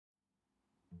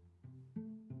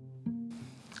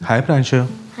हाय प्रांशु।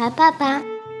 हाँ पापा।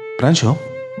 प्रांशु,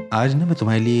 आज ना मैं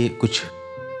तुम्हारे लिए कुछ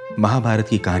महाभारत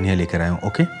की कहानियाँ लेकर आया हूँ।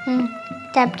 Okay?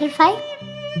 Chapter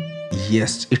 5।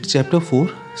 Yes, it's chapter 4।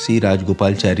 सी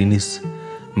राजगोपालचारी ने इस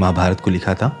महाभारत को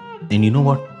लिखा था। एंड यू नो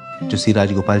व्हाट, जो सी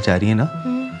राजगोपालचारी है ना,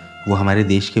 वो हमारे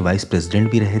देश के वाइस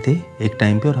प्रेसिडेंट भी रहे थे एक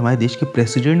टाइम पे, और हमारे देश के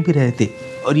प्रेसिडेंट भी रहे थे,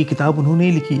 और ये किताब उन्होंने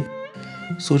ही लिखी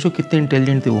है। सोचो कितने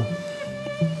इंटेलिजेंट थे वो।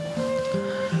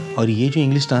 और ये जो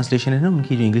इंग्लिश ट्रांसलेशन है ना,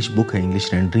 उनकी जो इंग्लिश बुक है, इंग्लिश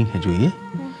रेंडरिंग है जो ये,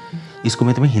 इसको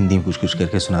मैं तुम्हें हिंदी में कुछ कुछ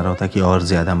करके सुना रहा हूँ ताकि और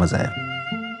ज़्यादा मज़ा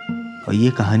आए। और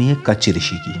ये कहानी है कच्छ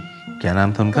ऋषि की। क्या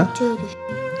नाम था उनका?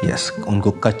 यस,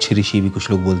 उनको कच्छ ऋषि भी कुछ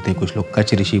लोग बोलते हैं, कुछ लोग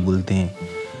कच्छ ऋषि बोलते हैं।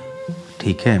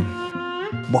 ठीक है,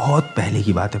 बहुत पहले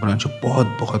की बात है प्रांशु,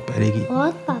 बहुत बहुत पहले की।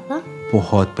 बहुत पापा?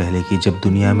 बहुत पहले की, जब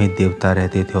दुनिया में देवता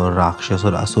रहते थे और राक्षस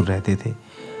और असुर रहते थे,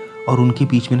 और उनके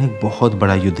बीच में ना एक बहुत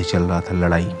बड़ा युद्ध चल रहा था,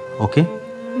 लड़ाई। ओके?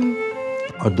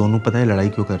 और दोनों पता है लड़ाई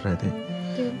क्यों कर रहे थे?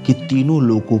 कि तीनों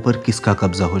लोकों पर किसका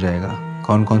कब्जा हो जाएगा।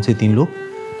 कौन कौन से तीन लोग?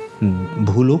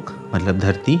 भूलोक मतलब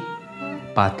धरती,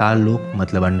 पाताल लोक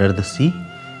मतलब अंडर द सी,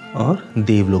 और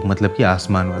देवलोक मतलब कि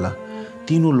आसमान वाला।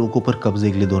 तीनों लोकों पर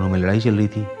कब्जे के लिए दोनों में लड़ाई चल रही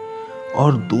थी।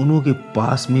 और दोनों के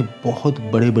पास में बहुत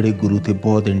बड़े बड़े गुरु थे,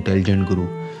 बहुत इंटेलिजेंट गुरु।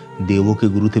 देवों के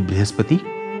गुरु थे बृहस्पति,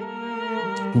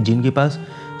 जिनके पास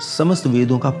समस्त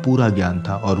वेदों का पूरा ज्ञान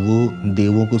था, और वो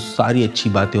देवों को सारी अच्छी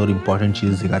बातें और इम्पोर्टेंट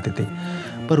चीज़ें सिखाते थे।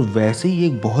 पर वैसे ही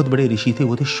एक बहुत बड़े ऋषि थे,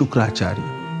 वो थे शुक्राचार्य,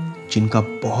 जिनका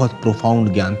बहुत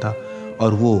प्रोफाउंड ज्ञान था,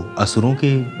 और वो असुरों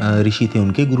के ऋषि थे,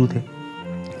 उनके गुरु थे।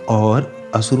 और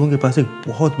असुरों के पास एक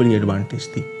बहुत बड़ी एडवांटेज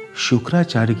थी।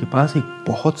 शुक्राचार्य के पास एक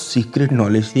बहुत सीक्रेट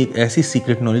नॉलेज थी, एक ऐसी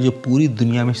सीक्रेट नॉलेज जो पूरी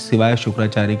दुनिया में सिवाय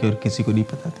शुक्राचार्य के और किसी को नहीं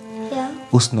पता था। क्या?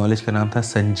 उस नॉलेज का नाम था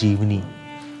संजीवनी।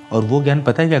 और वो ज्ञान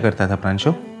पता है क्या करता था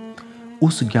प्रांशु?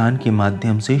 उस ज्ञान के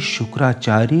माध्यम से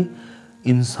शुक्राचार्य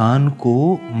इंसान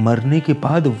को मरने के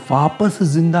बाद वापस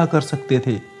जिंदा कर सकते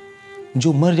थे।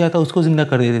 जो मर जाता उसको जिंदा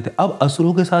कर देते थे। अब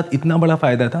असुरों के साथ इतना बड़ा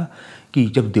फायदा था कि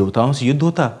जब देवताओं से युद्ध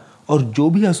होता और जो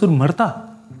भी असुर मरता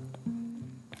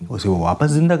उसे वो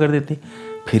वापस जिंदा कर देते,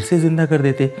 फिर से जिंदा कर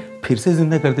देते, फिर से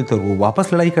जिंदा कर देते, और वो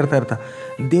वापस लड़ाई करता रहता।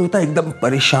 देवता एकदम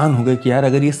परेशान हो गए कि यार,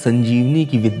 अगर ये संजीवनी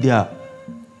की विद्या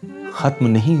खत्म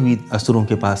नहीं हुई असुरों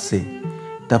के पास से,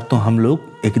 तब तो हम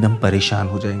लोग एकदम परेशान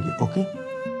हो जाएंगे। ओके?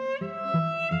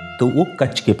 तो वो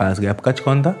कच्छ के पास गए। अब कच्छ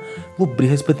कौन था? वो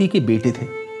बृहस्पति के बेटे थे,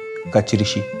 कच्छ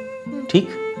ऋषि। ठीक?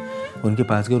 उनके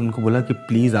पास गए और उनको बोला कि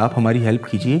प्लीज़ आप हमारी हेल्प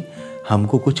कीजिए,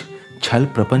 हमको कुछ छल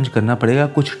प्रपंच करना पड़ेगा,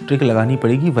 कुछ ट्रिक लगानी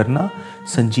पड़ेगी, वरना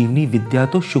संजीवनी विद्या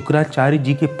तो शुक्राचार्य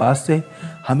जी के पास से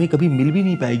हमें कभी मिल भी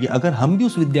नहीं पाएगी। अगर हम भी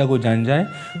उस विद्या को जान जाएं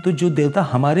तो जो देवता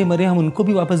हमारे मरे हम उनको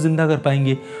भी वापस जिंदा कर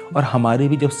पाएंगे, और हमारे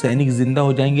भी जब सैनिक जिंदा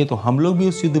हो जाएंगे तो हम लोग भी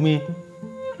उस युद्ध में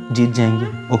जीत जाएंगे।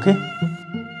 ओके?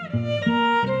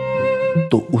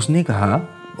 तो उसने कहा,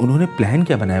 उन्होंने प्लान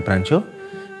क्या बनाया प्रांशु,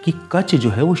 कि कच्छ जो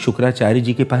है वो शुक्राचार्य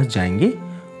जी के पास जाएंगे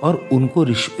और उनको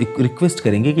रिक्वेस्ट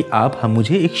करेंगे कि आप हम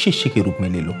मुझे एक शिष्य के रूप में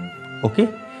ले लो। ओके?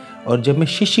 और जब मैं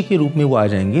शिष्य के रूप में वो आ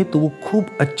जाएंगे तो वो खूब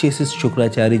अच्छे से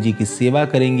शुक्राचार्य जी की सेवा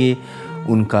करेंगे,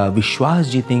 उनका विश्वास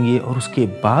जीतेंगे, और उसके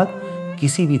बाद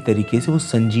किसी भी तरीके से वो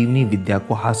संजीवनी विद्या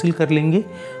को हासिल कर लेंगे,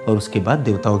 और उसके बाद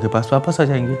देवताओं के पास वापस आ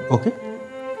जाएंगे। ओके?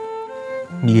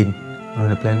 ये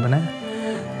उन्होंने प्लान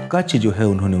बनाया। कच्छ जो है,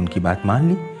 उन्होंने उनकी बात मान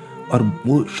ली और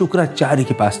वो शुक्राचार्य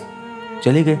के पास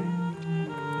चले गए।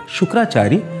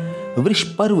 शुक्राचार्य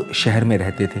वृषपर्व शहर में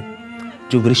रहते थे।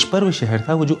 जो वृषपर्व शहर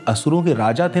था, वो जो असुरों के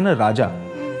राजा थे ना, राजा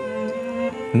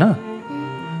ना,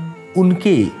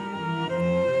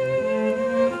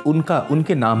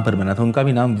 उनके नाम पर बना था। उनका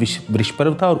भी नाम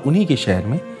वृषपर्व था, और उन्हीं के शहर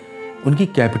में, उनकी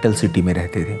कैपिटल सिटी में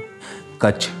रहते थे।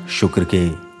 कच्छ शुक्र के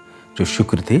जो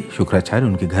शुक्र थे, शुक्राचार्य,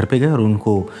 उनके घर पे गए और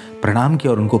उनको प्रणाम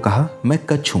किया और उनको कहा, मैं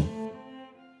कच्छ हूं,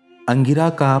 अंगिरा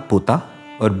का पोता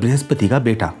और बृहस्पति का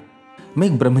बेटा। मैं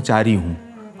एक ब्रह्मचारी हूं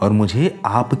और मुझे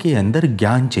आपके अंदर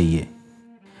ज्ञान चाहिए।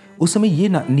 उस समय ये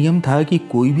नियम था कि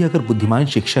कोई भी अगर बुद्धिमान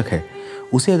शिक्षक है,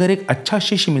 उसे अगर एक अच्छा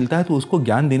शिष्य मिलता है तो उसको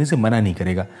ज्ञान देने से मना नहीं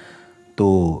करेगा।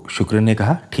 तो शुक्र ने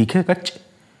कहा, ठीक है कच्छ,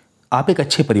 आप एक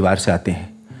अच्छे परिवार से आते हैं,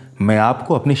 मैं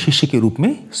आपको अपने शिष्य के रूप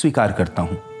में स्वीकार करता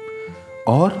हूं।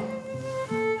 और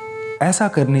ऐसा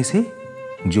करने से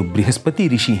जो बृहस्पति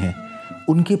ऋषि हैं,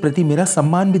 उनके प्रति मेरा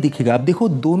सम्मान भी दिखेगा। आप देखो,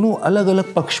 दोनों अलग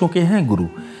अलग पक्षों के हैं गुरु।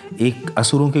 एक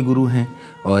असुरों के गुरु हैं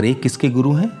और एक किसके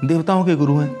गुरु हैं? देवताओं के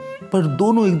गुरु हैं। पर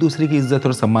दोनों एक दूसरे की इज्जत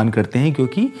और सम्मान करते हैं,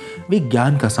 क्योंकि वे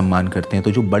ज्ञान का सम्मान करते हैं।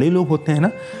 तो जो बड़े लोग होते हैं ना,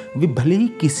 वे भले ही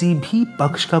किसी भी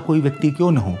पक्ष का कोई व्यक्ति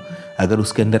क्यों न हो, अगर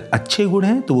उसके अंदर अच्छे गुण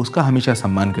हैं तो उसका हमेशा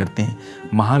सम्मान करते हैं।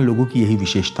 महान लोगों की यही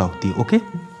विशेषता होती है। ओके?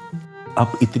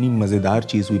 अब इतनी मज़ेदार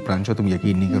चीज़ हुई प्रांशु, तुम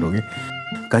यकीन नहीं करोगे।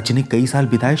 कच्छ ने कई साल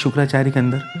बिताए शुक्राचार्य के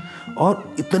अंदर, और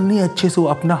इतने अच्छे से वो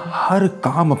अपना हर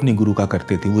काम अपने गुरु का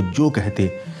करते थे, वो जो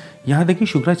कहते। यहाँ तक कि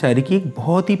शुक्राचार्य की एक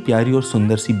बहुत ही प्यारी और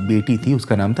सुंदर सी बेटी थी,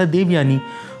 उसका नाम था देवयानी।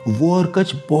 वो और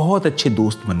कच्छ बहुत अच्छे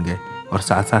दोस्त बन गए और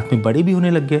साथ साथ में बड़े भी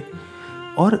होने लग गए।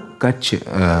 और कच्छ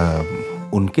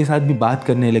उनके साथ भी बात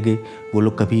करने लगे। वो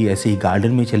लोग कभी ऐसे ही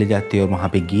गार्डन में चले जाते और वहाँ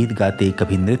पे गीत गाते,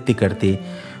 कभी नृत्य करते,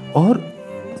 और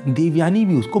देवयानी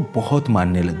भी उसको बहुत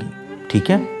मानने लगी, ठीक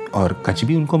है, और कच्छ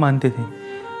भी उनको मानते थे।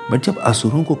 बट जब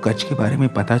असुरों को कच्छ के बारे में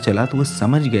पता चला तो वो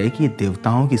समझ गए कि ये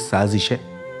देवताओं की साजिश है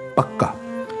पक्का,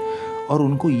 और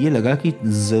उनको ये लगा कि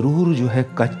ज़रूर जो है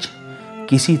कच्छ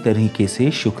किसी तरीके से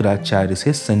शुक्राचार्य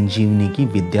से संजीवनी की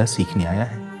विद्या सीखने आया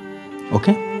है।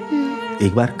 ओके,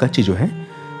 एक बार कच्छ जो है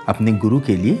अपने गुरु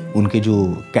के लिए उनके जो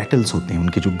कैटल्स होते हैं,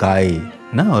 उनके जो गाय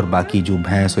ना और बाकी जो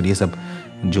भैंस और ये सब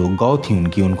जो गौ थी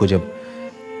उनकी, उनको जब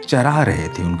चरा रहे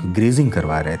थे, उनको ग्रेजिंग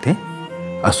करवा रहे थे,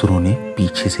 असुरों ने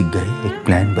पीछे से गए, एक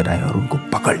प्लान बनाया और उनको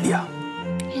पकड़ लिया,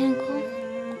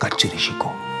 कच्छ ऋषि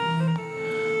को।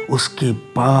 उसके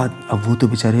बाद अब वो तो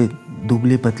बेचारे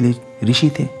दुबले पतले ऋषि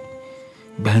थे,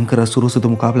 भयंकर असुरों से तो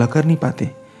मुकाबला कर नहीं पाते,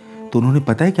 तो उन्होंने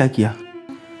पता है क्या किया,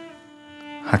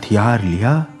 हथियार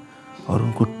लिया और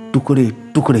उनको टुकड़े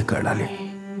टुकड़े कर डाले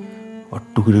और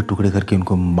टुकड़े टुकड़े करके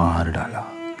उनको मार डाला,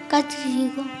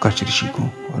 कच्छ ऋषि को।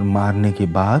 और मारने के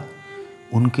बाद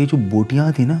उनके जो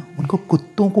बोटियां थी ना, उनको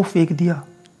कुत्तों को फेंक दिया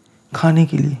खाने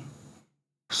के लिए।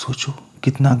 सोचो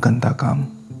कितना गंदा काम।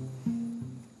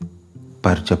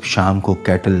 पर जब शाम को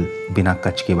कैटल बिना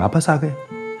कच्छ के वापस आ गए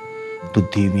तो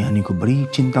देवयानी को बड़ी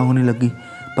चिंता होने लगी,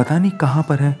 पता नहीं कहाँ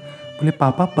पर है। बोले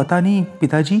पापा पता नहीं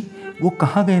पिताजी वो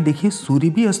कहाँ गए, देखिए सूर्य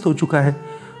भी अस्त हो चुका है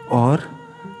और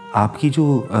आपकी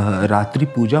जो रात्रि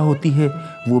पूजा होती है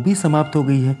वो भी समाप्त हो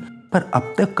गई है, पर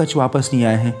अब तक कच्छ वापस नहीं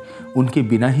आए हैं। उनके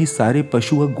बिना ही सारे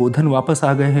पशु व गोधन वापस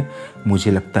आ गए हैं।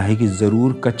 मुझे लगता है कि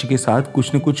ज़रूर कच्छ के साथ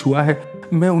कुछ न कुछ हुआ है,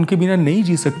 मैं उनके बिना नहीं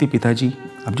जी सकती पिताजी।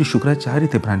 अब जो शुक्राचार्य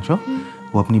थे प्रांशु,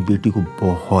 वो अपनी बेटी को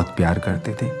बहुत प्यार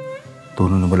करते थे, तो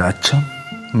उन्होंने बोला अच्छा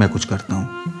मैं कुछ करता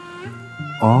हूँ।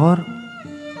 और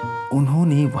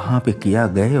उन्होंने वहाँ पे किया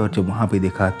गए, और जब वहाँ पे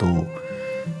देखा तो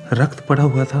रक्त पड़ा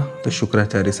हुआ था, तो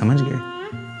शुक्राचार्य समझ गए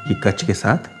कि कच्छ के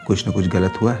साथ कुछ न कुछ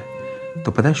गलत हुआ है।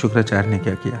 तो पता है शुक्राचार्य ने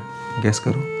क्या किया, गैस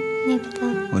करो। नहीं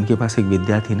पता। उनके पास एक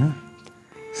विद्या थी ना,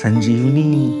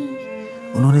 संजीवनी।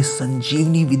 उन्होंने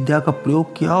संजीवनी विद्या का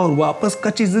प्रयोग किया और वापस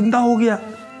कच्छ जिंदा हो गया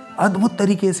अद्भुत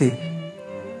तरीके से।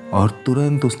 और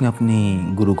तुरंत उसने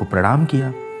अपने गुरु को प्रणाम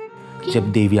किया।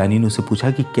 जब देवयानी ने उससे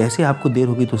पूछा कि कैसे आपको देर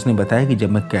होगी, तो उसने बताया कि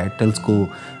जब मैं कैटल्स को,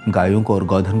 गायों को और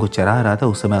गौधन को चरा रहा था,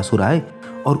 उस समय असुर आए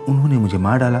और उन्होंने मुझे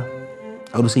मार डाला।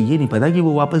 और उसे ये नहीं पता कि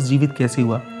वो वापस जीवित कैसे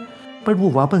हुआ, पर वो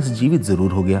वापस जीवित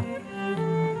ज़रूर हो गया।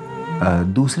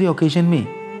 दूसरे ओकेजन में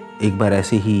एक बार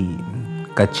ऐसे ही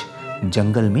कच्छ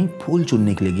जंगल में फूल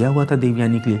चुनने के लिए गया हुआ था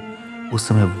देवयानी के लिए। उस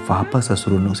समय वापस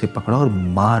असुरों ने उसे पकड़ा और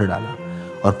मार डाला।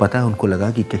 और पता है उनको लगा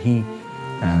कि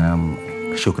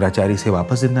कहीं शुक्राचार्य से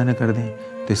वापस जिंदा न कर दें,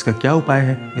 तो इसका क्या उपाय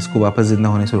है इसको वापस जिंदा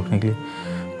होने से रोकने के लिए।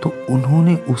 तो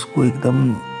उन्होंने उसको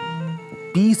एकदम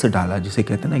पीस डाला, जिसे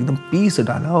कहते हैं ना, एकदम पीस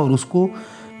डाला, और उसको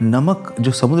नमक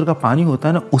जो समुद्र का पानी होता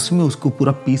है ना, उसमें उसको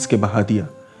पूरा पीस के बहा दिया।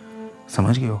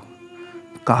 समझ गए हो।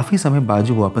 काफ़ी समय बाद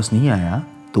जब वापस नहीं आया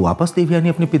तो वापस देवयानी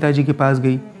अपने पिताजी के पास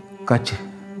गई कच्छ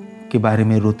के बारे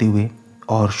में रोते हुए।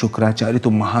 और शुक्राचार्य तो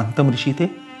महानतम ऋषि थे,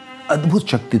 अद्भुत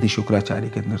शक्ति थी शुक्राचार्य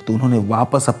के अंदर, तो उन्होंने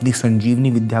वापस अपनी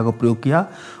संजीवनी विद्या का प्रयोग किया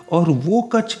और वो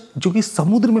कच्छ जो कि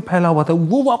समुद्र में फैला हुआ था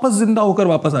वो वापस जिंदा होकर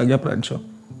वापस आ गया प्रांशु।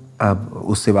 अब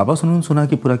उससे वापस उन्होंने सुना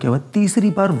कि पूरा क्या हुआ। तीसरी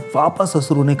बार वापस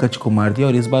असुरों ने कच्छ को मार दिया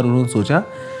और इस बार उन्होंने सोचा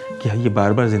कि ये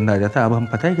बार बार जिंदा आ जाता है, अब हम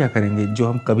पता है क्या करेंगे जो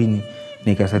हम कभी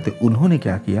नहीं कर सकते। उन्होंने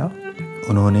क्या किया,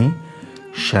 उन्होंने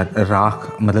राख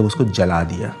मतलब उसको जला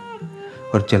दिया,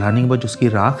 और जलाने के बाद जो उसकी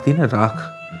राख थी ना,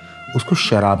 राख उसको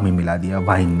शराब में मिला दिया,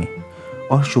 वाइन में।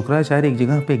 और शुक्राचार्य एक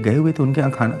जगह पे गए हुए थे उनके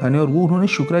यहाँ खाना खाने, और वो उन्होंने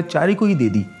शुक्राचार्य को ही दे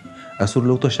दी। असुर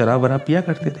लोग तो शराब वराब पिया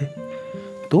करते थे,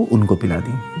 तो उनको पिला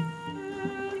दी।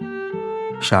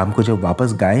 शाम को जब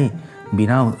वापस गायें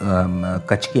बिना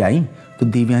कच्छ के आई तो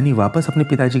देवयानी वापस अपने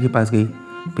पिताजी के पास गई।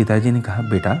 पिताजी ने कहा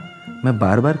बेटा मैं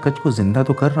बार बार कच्छ को जिंदा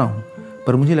तो कर रहा हूँ,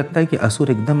 पर मुझे लगता है कि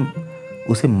असुर एकदम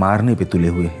उसे मारने पे तुले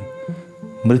हुए हैं।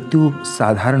 मृत्यु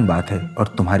साधारण बात है, और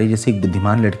तुम्हारे जैसे एक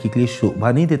बुद्धिमान लड़की के लिए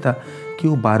शोभा नहीं देता कि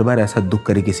वो बार बार ऐसा दुख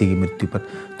करे किसी की मृत्यु पर।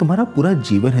 तुम्हारा पूरा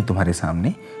जीवन है तुम्हारे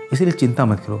सामने, इसलिए चिंता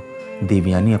मत करो।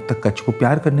 देवयानी अब तक कच्छ को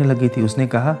प्यार करने लगी थी। उसने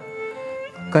कहा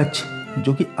कच्छ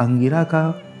जो कि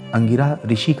अंगिरा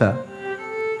ऋषि का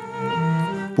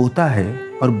पोता है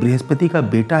और बृहस्पति का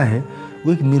बेटा है,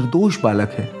 वो एक निर्दोष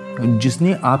बालक है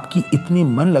जिसने आपकी इतनी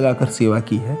मन लगाकर सेवा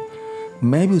की है।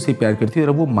 मैं भी उसे प्यार करती हूँ,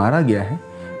 और अब वो मारा गया है,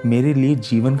 मेरे लिए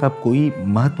जीवन का कोई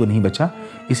महत्व नहीं बचा,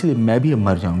 इसलिए मैं भी अब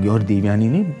मर जाऊंगी। और देवयानी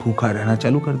ने भूखा रहना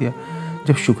चालू कर दिया।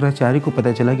 जब शुक्राचार्य को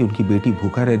पता चला कि उनकी बेटी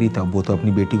भूखा रह रही, तब वो तो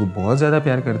अपनी बेटी को बहुत ज़्यादा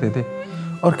प्यार करते थे।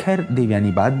 और खैर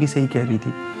देवयानी बात भी सही कह रही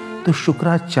थी। तो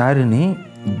शुक्राचार्य ने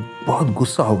बहुत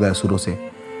गुस्सा हो गया असुरों से,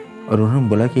 और उन्होंने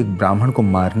बोला कि एक ब्राह्मण को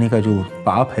मारने का जो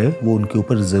पाप है वो उनके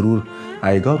ऊपर ज़रूर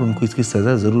आएगा और उनको इसकी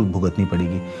सज़ा ज़रूर भुगतनी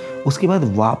पड़ेगी। उसके बाद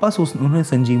वापस उन्होंने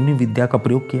संजीवनी विद्या का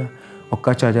प्रयोग किया और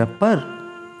कच आ जाए। पर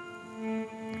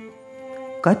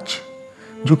कच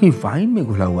जो कि वाइन में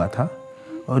घुला हुआ था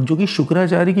और जो कि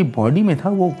शुक्राचार्य की बॉडी में था,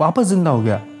 वो वापस जिंदा हो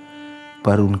गया,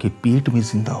 पर उनके पेट में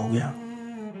जिंदा हो गया,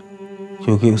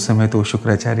 क्योंकि उस समय तो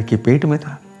शुक्राचार्य के पेट में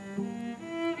था।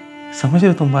 समझ रहे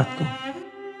हो तुम बात को?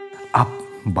 आप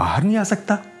बाहर नहीं आ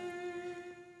सकता।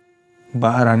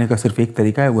 बाहर आने का सिर्फ एक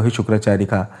तरीका है, वह है शुक्राचार्य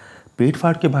का पेट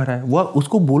फाड़ के बाहर आया। वह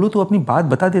उसको बोलो तो अपनी बात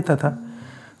बता देता था।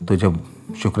 तो जब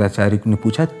शुक्राचार्य ने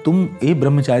पूछा, तुम ए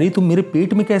ब्रह्मचारी, तुम मेरे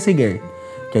पेट में कैसे गए?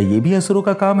 क्या ये भी असुरों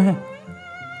का काम है?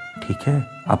 ठीक है,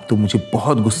 अब तो मुझे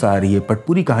बहुत गुस्सा आ रही है, पर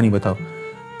पूरी कहानी बताओ।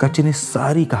 कच ने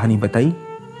सारी कहानी बताई।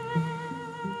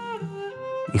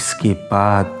 इसके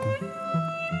बाद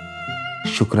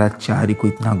शुक्राचार्य को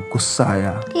इतना गुस्सा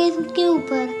आया, किसके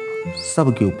ऊपर?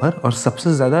 सबके ऊपर, और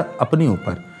सबसे ज्यादा अपने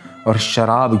ऊपर और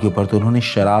शराब के ऊपर। तो उन्होंने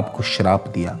शराब को श्राप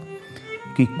दिया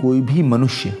कि कोई भी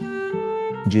मनुष्य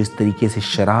जो इस तरीके से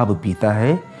शराब पीता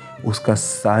है, उसका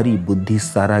सारी बुद्धि,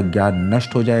 सारा ज्ञान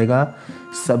नष्ट हो जाएगा।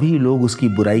 सभी लोग उसकी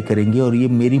बुराई करेंगे, और ये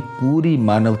मेरी पूरी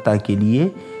मानवता के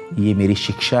लिए ये मेरी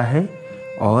शिक्षा है,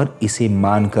 और इसे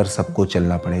मानकर सबको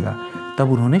चलना पड़ेगा।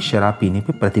 तब उन्होंने शराब पीने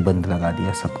पे प्रतिबंध लगा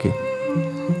दिया सबके।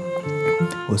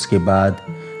 उसके बाद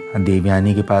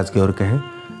देवयानी के पास गए और कहे,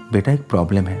 बेटा एक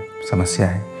प्रॉब्लम है, समस्या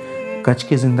है। कच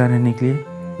के जिंदा रहने के लिए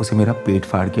उसे मेरा पेट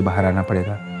फाड़ के बाहर आना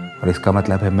पड़ेगा, और इसका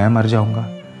मतलब है मैं मर जाऊंगा,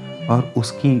 और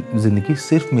उसकी जिंदगी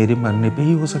सिर्फ मेरे मरने पे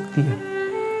ही हो सकती है।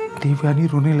 देवयानी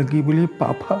रोने लगी, बोली,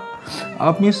 पापा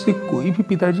आप में से कोई भी,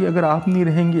 पिताजी अगर आप नहीं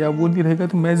रहेंगे या वो नहीं रहेगा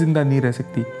तो मैं जिंदा नहीं रह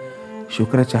सकती।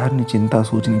 शुक्राचार्य ने चिंता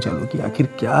सोचनी चालू की, आखिर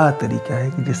क्या तरीका है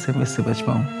कि जिससे मैं इससे बच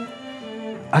पाऊं।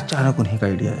 अचानक उन्हीं का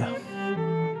आइडिया आया,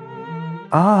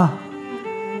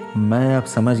 मैं अब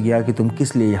समझ गया कि तुम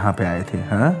किस लिए यहाँ पे आए थे।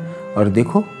 हाँ, और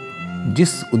देखो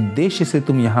जिस उद्देश्य से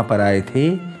तुम यहाँ पर आए थे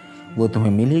वो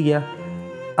तुम्हें मिल ही गया।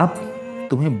 अब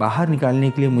तुम्हें बाहर निकालने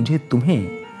के लिए मुझे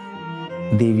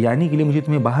देवयानी के लिए मुझे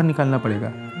तुम्हें बाहर निकालना पड़ेगा,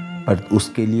 पर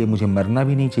उसके लिए मुझे मरना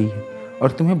भी नहीं चाहिए।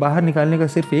 और तुम्हें बाहर निकालने का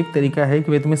सिर्फ एक तरीका है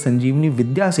कि मैं तुम्हें संजीवनी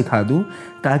विद्या सिखा दूं,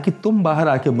 ताकि तुम बाहर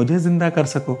आके मुझे जिंदा कर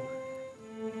सको।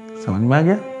 समझ में आ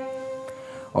गया?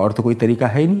 और तो कोई तरीका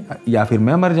है नहीं, या फिर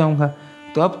मैं मर जाऊंगा।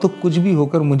 तो अब तो कुछ भी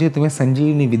होकर मुझे तुम्हें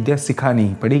संजीवनी विद्या सिखानी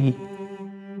ही पड़ेगी।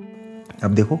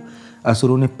 अब देखो,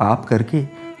 असुरों ने पाप करके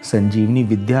संजीवनी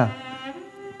विद्या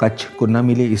कच को न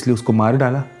मिले, इसलिए उसको मार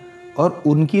डाला, और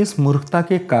उनकी इस मूर्खता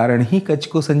के कारण ही कच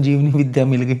को संजीवनी विद्या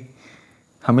मिल गई।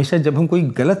 हमेशा जब हम कोई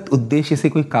गलत उद्देश्य से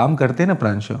कोई काम करते हैं ना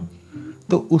प्रांशु,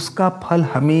 तो उसका फल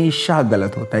हमेशा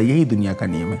गलत होता है। यही दुनिया का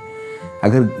नियम है।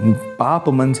 अगर पाप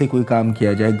मन से कोई काम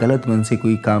किया जाए, गलत मन से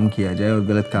कोई काम किया जाए और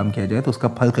गलत काम किया जाए, तो उसका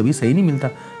फल कभी सही नहीं मिलता।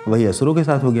 वही असुरों के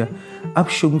साथ हो गया। अब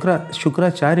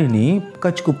शुक्राचार्य ने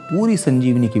कच को पूरी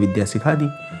संजीवनी की विद्या सिखा दी।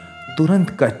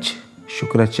 तुरंत कच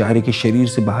शुक्राचार्य के शरीर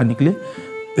से बाहर निकले,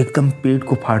 एकदम पेट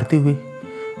को फाड़ते हुए,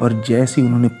 और जैसे ही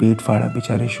उन्होंने पेट फाड़ा,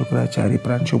 बेचारे शुक्राचार्य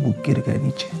प्रांशु को गिर गए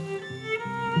नीचे,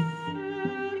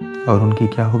 और उनकी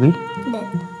क्या हो गई?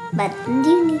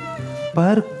 संजीवनी।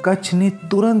 पर कच ने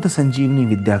तुरंत संजीवनी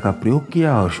विद्या का प्रयोग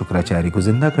किया और शुक्राचार्य को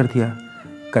जिंदा कर दिया।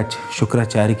 कच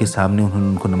शुक्राचार्य के सामने उन्होंने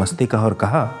उनको नमस्ते कहा और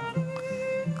कहा,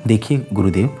 देखिए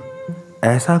गुरुदेव,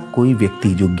 ऐसा कोई व्यक्ति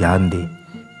जो ज्ञान दे,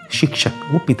 शिक्षक,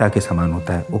 वो पिता के समान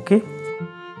होता है। ओके,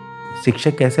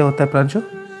 शिक्षक कैसे होता है प्रांशु?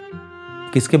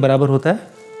 किसके बराबर होता है?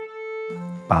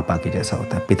 पापा के जैसा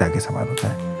होता है, पिता के समान होता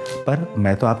है। पर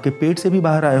मैं तो आपके पेट से भी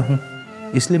बाहर आया हूँ,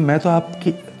 इसलिए मैं तो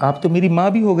आप तो मेरी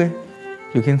माँ भी हो गए,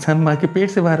 क्योंकि इंसान माँ के पेट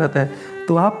से बाहर आता है।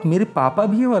 तो आप मेरे पापा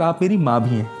भी हैं और आप मेरी माँ भी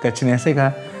हैं। कच ने ऐसे कहा।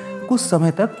 कुछ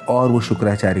समय तक और वो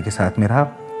शुक्राचार्य के साथ में रहा।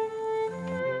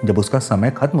 जब उसका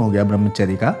समय खत्म हो गया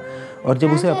ब्रह्मचर्य का, और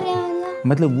जब उसे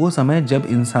मतलब वो समय जब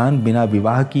इंसान बिना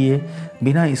विवाह किए,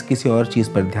 बिना इस किसी और चीज़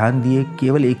पर ध्यान दिए,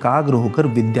 केवल एकाग्र होकर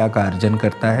विद्या का अर्जन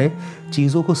करता है,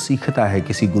 चीज़ों को सीखता है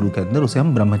किसी गुरु के अंदर, उसे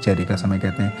हम ब्रह्मचर्य का समय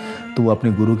कहते हैं। तो वो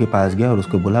अपने गुरु के पास गया और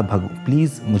उसको बोला,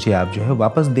 प्लीज़ मुझे आप जो है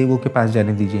वापस देवों के पास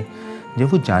जाने दीजिए। जब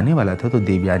वो जाने वाला था तो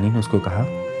देवयानी ने उसको कहा,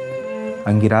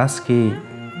 अंगिरास के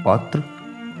पौत्र,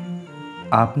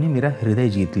 आपने मेरा हृदय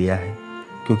जीत लिया है,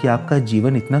 क्योंकि आपका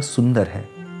जीवन इतना सुंदर है।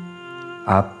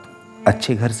 आप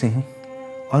अच्छे घर से हैं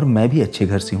और मैं भी अच्छे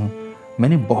घर से हूँ।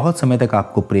 मैंने बहुत समय तक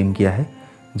आपको प्रेम किया है।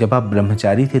 जब आप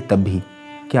ब्रह्मचारी थे तब भी।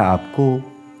 क्या आपको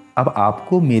अब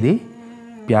आपको मेरे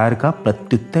प्यार का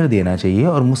प्रत्युत्तर देना चाहिए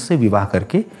और मुझसे विवाह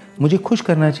करके मुझे खुश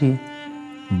करना चाहिए।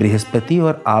 बृहस्पति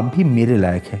और आप भी मेरे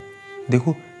लायक हैं।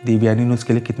 देखो देवयानी ने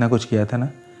उसके लिए कितना कुछ किया था ना।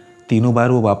 3 बार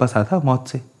वो वापस आता मौत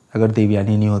से अगर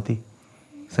देवयानी नहीं होती।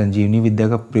 संजीवनी विद्या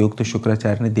का प्रयोग तो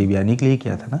शुक्राचार्य ने देवयानी के लिए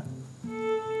किया था ना,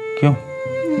 क्यों?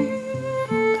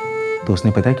 तो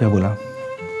उसने पता है क्या बोला?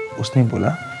 उसने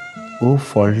बोला ओ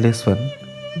फॉल्टलेस वन,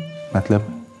 मतलब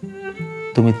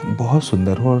तुम बहुत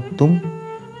सुंदर हो और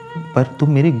तुम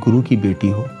मेरे गुरु की बेटी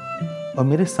हो और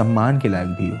मेरे सम्मान के लायक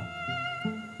भी हो,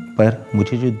 पर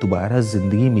मुझे जो दोबारा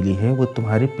जिंदगी मिली है वो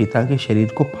तुम्हारे पिता के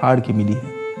शरीर को फाड़ के मिली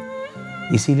है।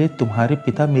 इसीलिए तुम्हारे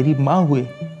पिता मेरी माँ हुए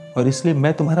और इसलिए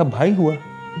मैं तुम्हारा भाई हुआ।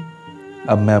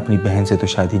 अब मैं अपनी बहन से तो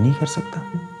शादी नहीं कर सकता,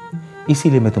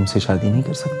 इसीलिए मैं तुमसे शादी नहीं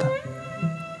कर सकता।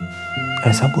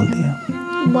 ऐसा बोल दिया।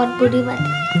 बहुत बुरी बात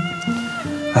है।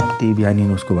 अब देवयानी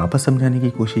ने उसको वापस समझाने की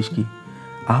कोशिश की।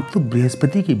 आप तो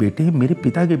बृहस्पति के बेटे हैं, मेरे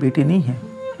पिता के बेटे नहीं हैं।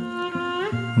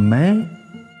 मैं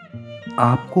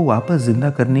आपको वापस जिंदा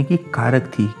करने की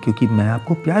कारक थी क्योंकि मैं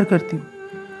आपको प्यार करती हूँ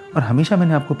और हमेशा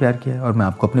मैंने आपको प्यार किया है और मैं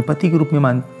आपको अपने पति के रूप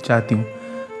में चाहती हूँ।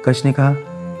 कच ने कहा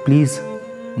प्लीज़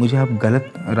मुझे आप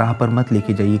गलत राह पर मत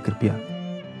लेके जाइए कृपया।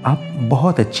 आप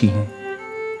बहुत अच्छी हैं,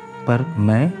 पर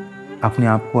मैं अपने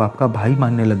आप को आपका भाई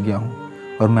मानने लग गया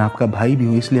हूँ और मैं आपका भाई भी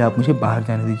हूँ, इसलिए आप मुझे बाहर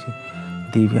जाने दीजिए।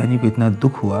 देवयानी को इतना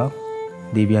दुख हुआ,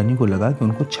 देवयानी को लगा कि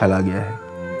उनको छला गया है।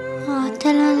 हाँ,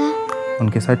 छला गया।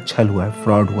 उनके साथ छल हुआ है,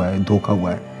 फ्रॉड हुआ है, धोखा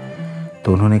हुआ है।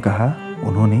 तो उन्होंने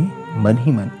मन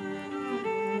ही मन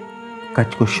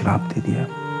कच को श्राप दे दिया।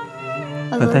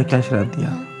 पता है क्या श्राप दिया?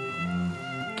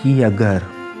 कि अगर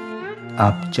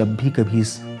आप जब भी कभी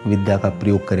इस विद्या का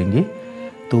प्रयोग करेंगे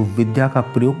तो विद्या का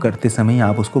प्रयोग करते समय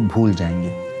आप उसको भूल जाएंगे।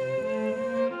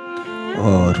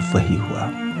 और वही हुआ।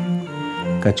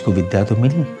 कच को विद्या तो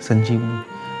मिली संजीवनी,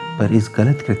 पर इस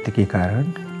गलत कृत्य के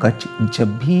कारण कच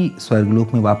जब भी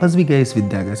स्वर्गलोक में वापस भी गए इस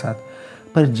विद्या के साथ,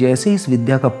 पर जैसे इस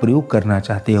विद्या का प्रयोग करना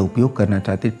चाहते या उपयोग करना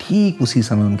चाहते, ठीक उसी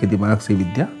समय उनके दिमाग से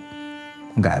विद्या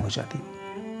गायब हो जाती।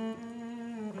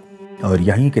 और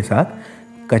यहीं के साथ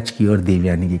कच की और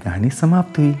देवयानी की कहानी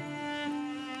समाप्त हुई।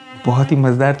 बहुत ही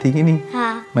मजेदार थी कि नहीं?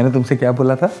 हाँ। मैंने तुमसे क्या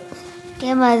बोला था?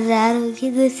 क्या मजेदार होगी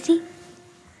दूसरी?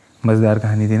 मजेदार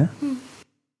कहानी थी ना।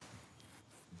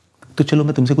 तो चलो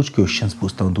मैं तुमसे कुछ क्वेश्चंस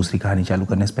पूछता हूँ दूसरी कहानी चालू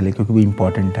करने से पहले, क्योंकि वो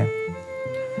इम्पोर्टेंट है।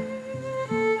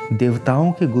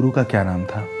 देवताओं के गुरु का क्या नाम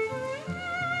था?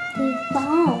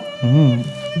 देवताओं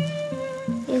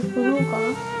के गुरु का?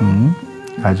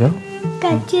 आ जाओ।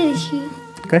 कच ऋषि।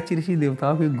 कच ऋषि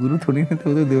देवताओं के गुरु थोड़ी ना थे,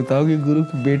 वो तो देवताओं के गुरु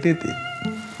के बेटे थे।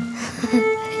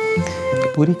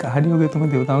 पूरी कहानी हो गई,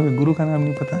 तुम्हें देवताओं के गुरु का नाम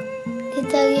नहीं पता?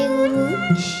 पिता के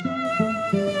गुरु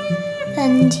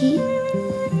संजीव।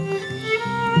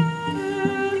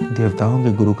 देवताओं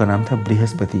के गुरु का नाम था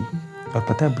बृहस्पति। और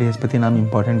पता है बृहस्पति नाम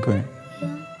इंपॉर्टेंट क्यों है?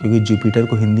 क्योंकि जुपिटर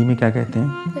को हिंदी में क्या कहते हैं?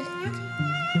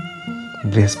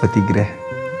 बृहस्पति ग्रह,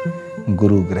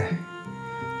 गुरु ग्रह।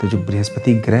 तो जो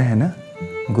बृहस्पति ग्रह है ना,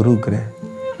 गुरु ग्रह,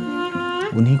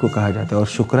 उन्हीं को कहा जाता है। और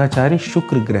शुक्राचार्य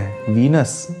शुक्र ग्रह,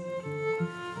 वीनस,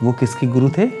 वो किसके गुरु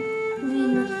थे?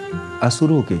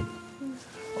 असुरों के।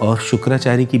 और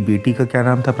शुक्राचार्य की बेटी का क्या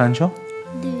नाम था प्रांशु?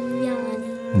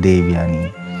 देवयानी।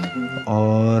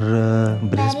 और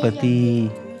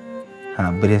बृहस्पति,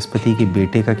 हाँ, बृहस्पति के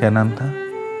बेटे का क्या नाम था?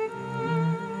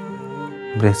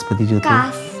 बृहस्पति जो थे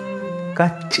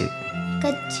कच।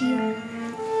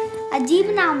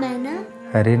 अजीब नाम है ना?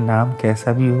 अरे नाम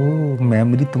कैसा भी हो,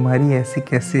 मेमोरी तुम्हारी ऐसी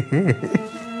कैसे है?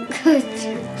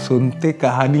 सुनते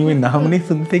कहानी में नाम नहीं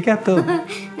सुनते क्या? तो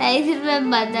नहीं, सिर्फ मैं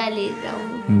मजा ले रहा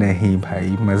हूँ। नहीं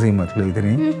भाई, मजे मत लो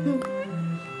इतने।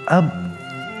 अब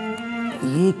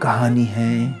ये कहानी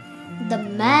है द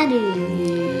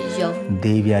मैरिज ऑफ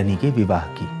देवयानी के विवाह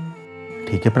की।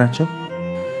 ठीक है प्रांशु,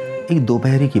 एक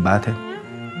दोपहरी की बात है।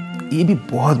 ये भी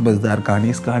बहुत मजेदार कहानी।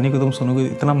 इस कहानी को तुम सुनोगे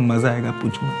इतना मजा आएगा,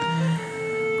 पूछो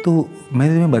मत। तो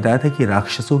मैंने तुम्हें बताया था कि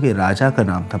राक्षसों के राजा का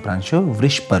नाम था प्रांशु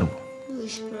वृषपर्व।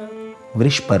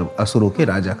 वृषपर्व असुरों के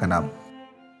राजा का नाम।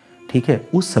 ठीक है,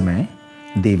 उस समय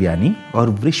देवयानी और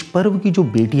वृषपर्व की जो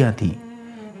बेटियां थी,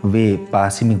 वे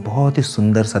पास ही में बहुत ही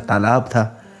सुंदर सा तालाब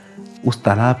था। उस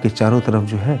तालाब के चारों तरफ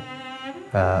जो है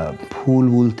फूल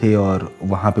वूल थे और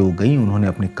वहाँ पे वो गई। उन्होंने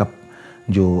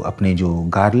अपने जो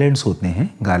गार्लैंड्स होते हैं,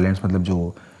 गार्लैंड्स मतलब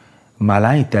जो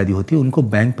मालाएं इत्यादि होती है, उनको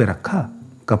बैंक पे रखा,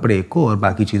 कपड़े को और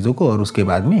बाकी चीज़ों को, और उसके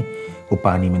बाद में वो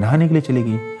पानी में नहाने के लिए चली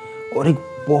गई। और एक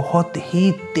बहुत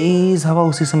ही तेज़ हवा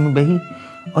उसी समय बही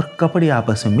और कपड़े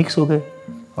आपस में मिक्स हो गए।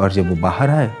 और जब वो बाहर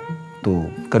आए तो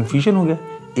कन्फ्यूजन हो गया।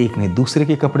 एक ने दूसरे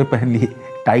के कपड़े पहन लिए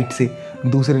टाइट से,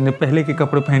 दूसरे ने पहले के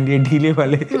कपड़े पहन लिए ढीले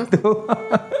वाले। तो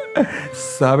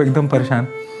सब एकदम परेशान।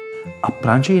 अब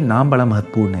प्रांशु ये नाम बड़ा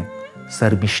महत्वपूर्ण है,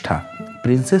 शर्मिष्ठा,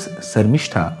 प्रिंसेस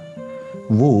शर्मिष्ठा।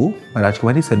 वो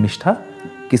राजकुमारी शर्मिष्ठा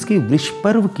किसकी?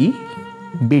 वृषपर्व की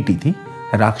बेटी थी,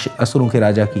 राक्षस असुरों के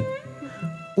राजा की।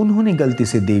 उन्होंने गलती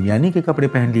से देवयानी के कपड़े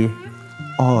पहन लिए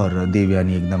और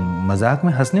देवयानी एकदम मजाक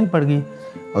में हंसने पड़ गई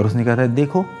और उसने कहा था,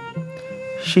 देखो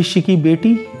शिष्य की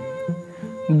बेटी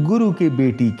गुरु के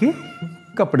बेटी के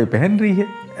कपड़े पहन रही है,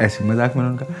 ऐसे मजाक में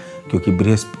उनका,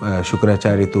 क्योंकि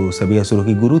शुक्राचार्य तो सभी असुरों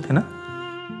के गुरु थे ना,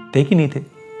 थे कि नहीं थे।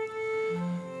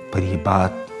 पर ये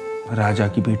बात राजा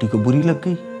की बेटी को बुरी लग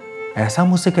गई, ऐसा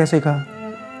मुझसे कैसे कहा।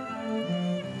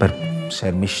 पर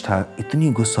शर्मिष्ठा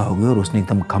इतनी गुस्सा हो गई और उसने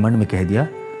एकदम घमंड में कह दिया,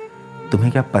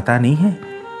 तुम्हें क्या पता नहीं है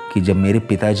कि जब मेरे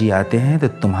पिताजी आते हैं तो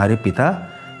तुम्हारे पिता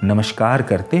नमस्कार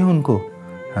करते हैं उनको।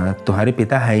 हाँ, तुम्हारे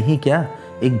पिता है ही क्या,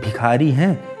 एक भिखारी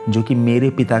हैं जो कि मेरे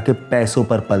पिता के पैसों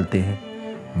पर पलते हैं।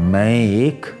 मैं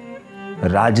एक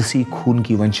राजसी खून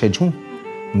की वंशज हूँ,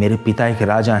 मेरे पिता एक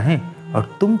राजा हैं,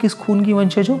 और तुम किस खून की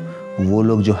वंशज हो? वो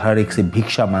लोग जो हर एक से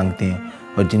भिक्षा मांगते हैं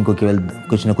और जिनको केवल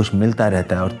कुछ ना कुछ मिलता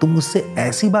रहता है, और तुम मुझसे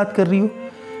ऐसी बात कर रही हो।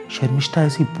 शर्मिष्ठा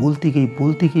ऐसी बोलती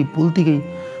गई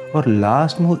और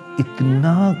लास्ट में वो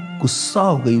इतना गुस्सा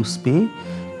हो गई उस पर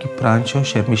कि प्रांशु और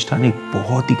शर्मिष्ठा ने एक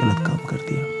बहुत ही गलत काम कर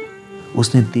दिया।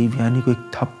 उसने देवयानी को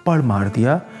एक थप्पड़ मार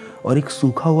दिया और एक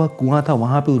सूखा हुआ कुआं था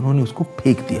वहां पे उन्होंने उसको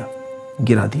फेंक दिया,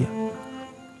 गिरा दिया।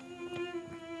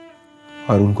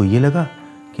 और उनको ये लगा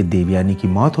कि देवयानी की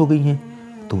मौत हो गई है,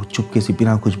 तो वो चुपके से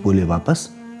बिना कुछ बोले वापस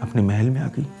अपने महल में आ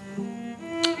गई।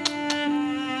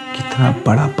 कितना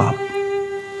बड़ा पाप।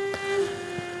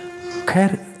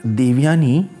 खैर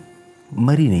देवयानी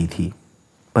मरी नहीं थी,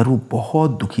 पर वो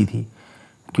बहुत दुखी थी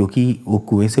क्योंकि वो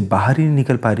कुएं से बाहर ही नहीं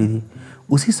निकल पा रही थी।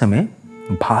 उसी समय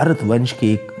भारत वंश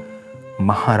के एक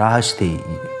महाराज थे,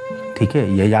 ठीक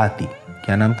है, ययाति,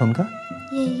 क्या नाम था उनका?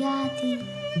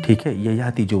 ययाति। ठीक है,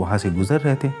 ययाति, जो वहां से गुजर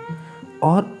रहे थे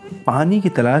और पानी की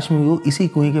तलाश में वो इसी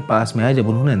कुएं के पास में आए। जब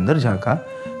उन्होंने अंदर झांका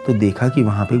तो देखा कि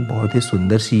वहां पे एक बहुत ही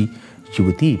सुंदर सी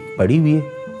युवती पड़ी हुई है।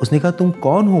 उसने कहा, तुम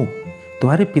कौन हो?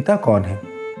 तुम्हारे पिता कौन है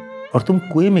और तुम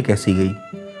कुएं में कैसी गई?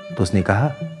 तो उसने कहा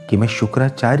कि मैं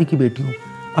शुक्राचार्य की बेटी हूँ।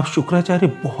 अब शुक्राचार्य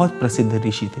बहुत प्रसिद्ध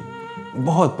ऋषि थे,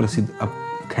 बहुत प्रसिद्ध। अब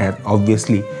खैर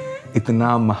ऑब्वियसली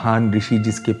इतना महान ऋषि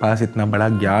जिसके पास इतना बड़ा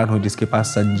ज्ञान हो, जिसके पास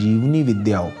संजीवनी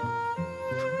विद्या हो।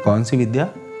 कौन सी विद्या?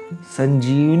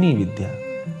 संजीवनी विद्या।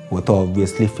 वो तो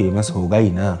ऑब्वियसली फेमस होगा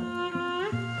ही ना।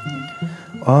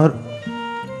 और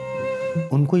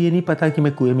उनको ये नहीं पता कि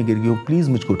मैं कुएं में गिर गई हूँ, प्लीज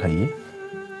मुझको उठाइए।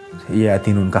 ये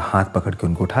आती ने उनका हाथ पकड़ के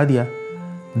उनको उठा दिया।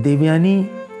 देवयानी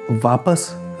वापस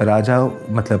राजा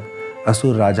मतलब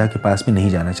असुर राजा के पास में नहीं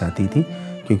जाना चाहती थी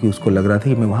क्योंकि उसको लग रहा था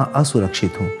कि मैं वहां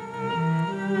असुरक्षित हूँ।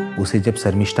 उसे जब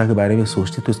शर्मिष्ठा के बारे में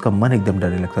सोचती तो उसका मन एकदम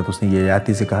डरने लगता। तो उसने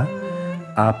ययाति से कहा,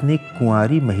 आपने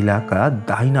कुंवारी महिला का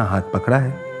दाहिना हाथ पकड़ा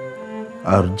है,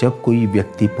 और जब कोई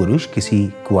व्यक्ति पुरुष किसी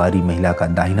कुंवारी महिला का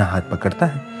दाहिना हाथ पकड़ता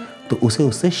है तो उसे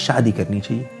उससे शादी करनी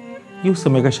चाहिए। ये उस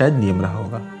समय का शायद नियम रहा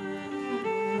होगा।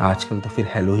 आजकल तो फिर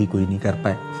हेलो ही कोई नहीं कर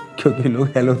पाए क्योंकि लोग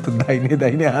हेलो तो दाहिने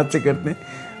दाहिने हाथ से करते हैं।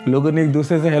 लोगों ने एक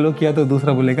दूसरे से हेलो किया तो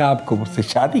दूसरा बोलेगा आपको मुझसे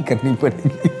शादी करनी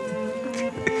पड़ेगी।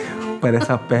 पर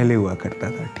ऐसा पहले हुआ करता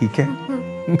था, ठीक है।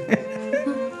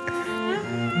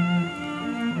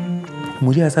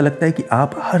 मुझे ऐसा लगता है कि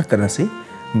आप हर तरह से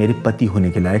मेरे पति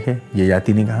होने के लायक है,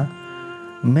 ययाति ने कहा।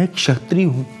 मैं एक क्षत्रिय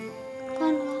हूं।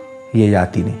 कौन हुआ?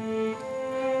 ययाति ने।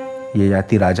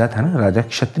 ययाति राजा था ना, राजा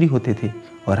क्षत्रिय होते थे,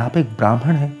 और आप एक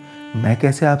ब्राह्मण हैं। मैं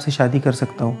कैसे आपसे शादी कर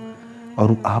सकता हूँ?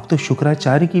 और आप तो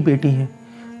शुक्राचार्य की बेटी हैं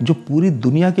जो पूरी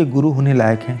दुनिया के गुरु होने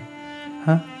लायक हैं।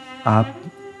 हाँ, आप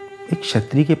एक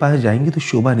क्षत्रिय के पास जाएंगे तो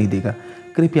शोभा नहीं देगा।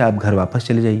 कृपया आप घर वापस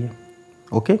चले जाइए।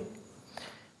 ओके।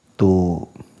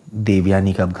 तो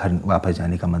देवयानी का अब घर वापस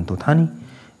जाने का मन तो था नहीं।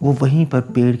 वो वहीं पर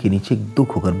पेड़ के नीचे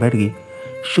दुख होकर बैठ गई।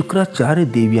 शुक्राचार्य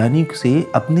देवयानी से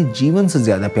अपने जीवन से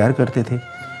ज्यादा प्यार करते थे।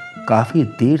 काफी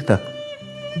देर तक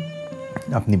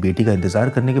अपनी बेटी का इंतजार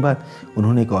करने के बाद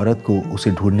उन्होंने एक औरत को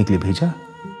उसे ढूंढने के लिए भेजा।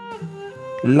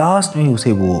 लास्ट में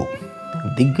उसे वो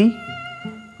दिख गई,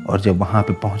 और जब वहां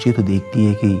पे पहुंची तो देखती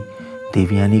है कि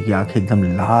देवयानी की आंखें एकदम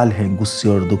लाल हैं गुस्से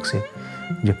और दुख से।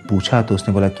 जब पूछा तो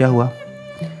उसने बोला, क्या हुआ?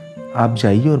 आप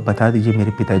जाइए और बता दीजिए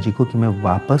मेरे पिताजी को कि मैं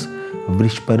वापस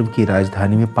वृषपर्व की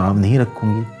राजधानी में पांव नहीं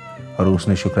रखूंगी। और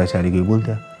उसने शुक्राचार्य को बोल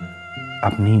दिया।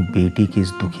 अपनी बेटी की इस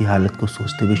दुखी हालत को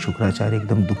सोचते हुए शुक्राचार्य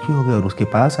एकदम दुखी हो गए और उसके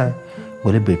पास आए।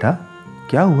 बोले, बेटा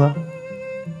क्या हुआ?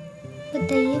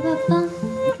 बताइए पापा।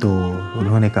 तो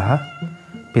उन्होंने कहा,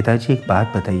 पिताजी एक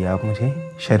बात बताइए आप मुझे,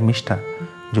 शर्मिष्ठा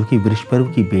जो कि वृषपर्व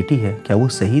की बेटी है, क्या वो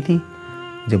सही थी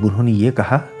जब उन्होंने ये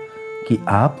कहा कि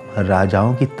आप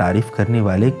राजाओं की तारीफ करने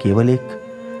वाले केवल एक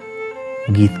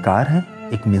गीतकार हैं,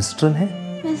 एक मिनिस्ट्रल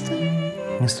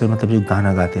हैं? बकमिस्टर मतलब जो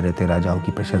गाना गाते रहते राजाओं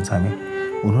की प्रशंसा में,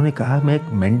 उन्होंने कहा मैं एक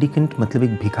मेंडिकेंट मतलब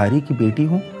एक भिखारी की बेटी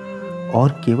हूँ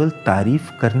और केवल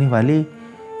तारीफ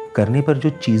करने पर जो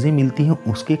चीज़ें मिलती हैं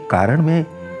उसके कारण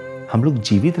हम लोग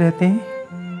जीवित रहते हैं।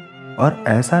 और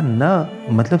ऐसा न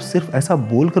मतलब सिर्फ ऐसा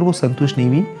बोलकर वो संतुष्ट नहीं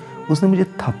हुई, उसने मुझे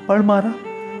थप्पड़ मारा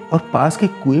और पास के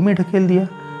कुएं में ढकेल दिया।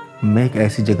 मैं एक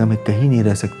ऐसी जगह में कहीं नहीं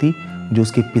रह सकती जो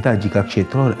उसके पिताजी का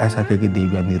क्षेत्र, और ऐसा कहकर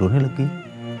देवयानी रोने लग गई।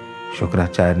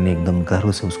 शुक्राचार्य ने एकदम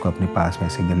गर्व से उसको अपने पास में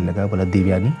ऐसे गले लगा, बोला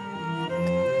देवयानी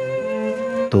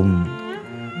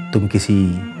तुम किसी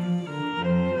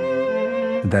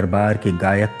दरबार के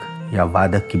गायक या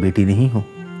वादक की बेटी नहीं हो।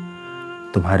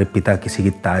 तुम्हारे पिता किसी की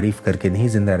तारीफ करके नहीं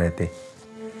जिंदा रहते।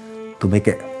 तुम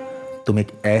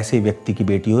एक ऐसे व्यक्ति की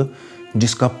बेटी हो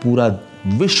जिसका पूरा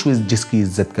विश्व जिसकी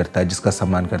इज्जत करता है, जिसका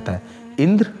सम्मान करता है।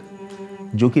 इंद्र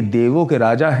जो कि देवों के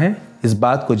राजा हैं इस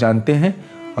बात को जानते हैं,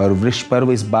 और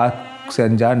वृषपर्व इस बात से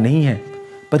अनजान नहीं है।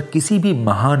 पर किसी भी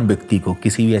महान व्यक्ति को,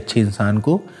 किसी भी अच्छे इंसान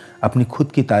को अपनी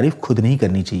खुद की तारीफ खुद नहीं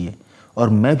करनी चाहिए, और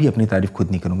मैं भी अपनी तारीफ खुद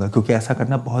नहीं करूंगा, क्योंकि ऐसा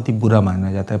करना बहुत ही बुरा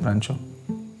माना जाता है। प्रांशु,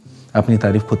 अपनी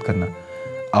तारीफ खुद करना।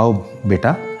 आओ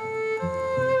बेटा,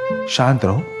 शांत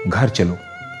रहो, घर चलो।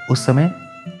 उस समय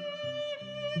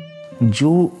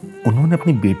जो उन्होंने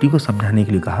अपनी बेटी को समझाने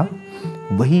के लिए कहा,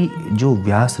 वही जो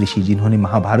व्यास ऋषि जिन्होंने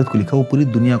महाभारत को लिखा, वो पूरी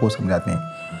दुनिया को समझाते हैं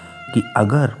कि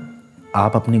अगर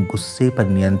आप अपने गुस्से पर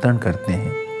नियंत्रण करते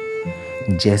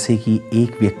हैं, जैसे कि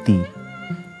एक व्यक्ति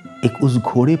एक उस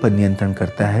घोड़े पर नियंत्रण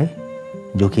करता है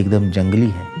जो कि एकदम जंगली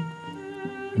है,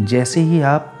 जैसे ही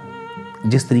आप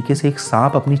जिस तरीके से एक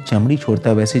सांप अपनी चमड़ी छोड़ता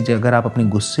है, वैसे अगर आप अपने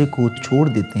गुस्से को छोड़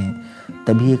देते हैं,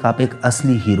 तभी आप एक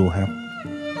असली हीरो हैं।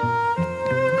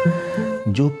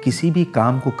 जो किसी भी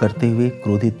काम को करते हुए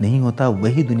क्रोधित नहीं होता,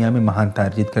 वही दुनिया में महानता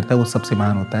अर्जित करता है, वो सबसे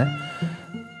महान होता है।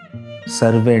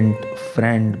 Servant,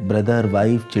 friend, brother,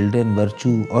 wife, children,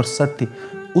 virtue और सत्य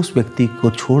उस व्यक्ति को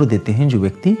छोड़ देते हैं जो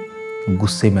व्यक्ति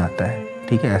गुस्से में आता है।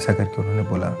 ठीक है, ऐसा करके उन्होंने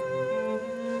बोला।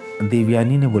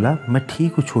 देवयानी ने बोला, मैं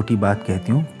ठीक हूँ, छोटी बात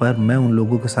कहती हूँ, पर मैं उन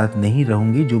लोगों के साथ नहीं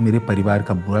रहूँगी जो मेरे परिवार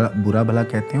का बुरा भला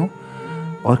कहते हो,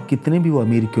 और कितने भी वो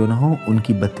अमीर क्यों ना हो,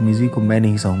 उनकी बदतमीजी को मैं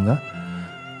नहीं सहूँगा।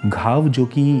 घाव जो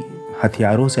कि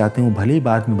हथियारों से आते हैं वो भले ही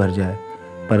बाद में भर जाए,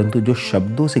 परंतु जो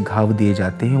शब्दों से घाव दिए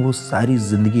जाते हैं वो सारी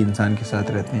जिंदगी इंसान के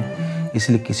साथ रहते हैं।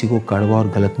 इसलिए किसी को कड़वा और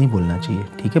गलत नहीं बोलना चाहिए।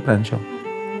 ठीक है प्रांशु,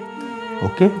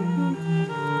 ओके।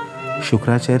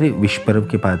 शुक्राचार्य विश्वपर्व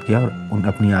के पास गया और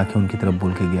अपनी आंखें उनकी तरफ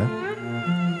बोल के गया,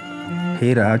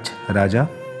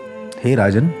 हे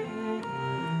राजन,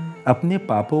 अपने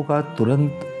पापों का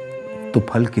तुरंत तो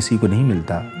फल किसी को नहीं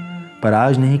मिलता, पर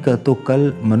आज नहीं तो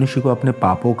कल मनुष्य को अपने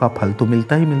पापों का फल तो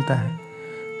मिलता ही मिलता है।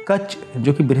 कच्छ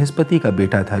जो कि बृहस्पति का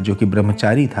बेटा था, जो कि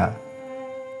ब्रह्मचारी था,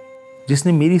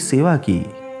 जिसने मेरी सेवा की,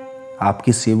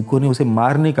 आपके सेवकों ने उसे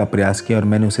मारने का प्रयास किया और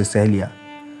मैंने उसे सह लिया।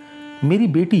 मेरी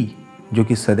बेटी जो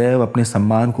कि सदैव अपने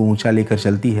सम्मान को ऊंचा लेकर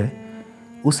चलती है,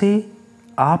 उसे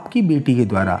आपकी बेटी के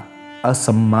द्वारा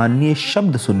असम्माननीय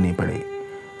शब्द सुनने पड़े।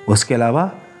 उसके अलावा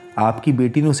आपकी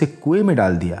बेटी ने उसे कुएं में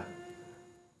डाल दिया।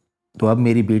 तो अब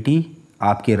मेरी बेटी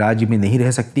आपके राज्य में नहीं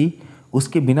रह सकती,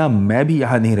 उसके बिना मैं भी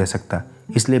यहाँ नहीं रह सकता,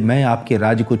 इसलिए मैं आपके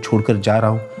राज्य को छोड़कर जा रहा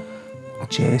हूँ।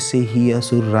 जैसे ही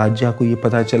असुर राजा को ये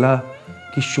पता चला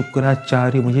कि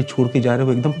शुक्राचार्य मुझे छोड़ के जा रहे,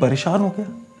 वो एकदम परेशान हो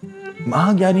गया।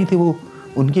 महाज्ञानी थे वो,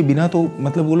 उनके बिना तो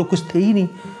मतलब वो लोग कुछ थे ही नहीं।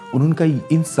 उनका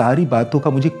इन सारी बातों का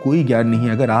मुझे कोई ज्ञान नहीं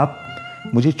है। अगर आप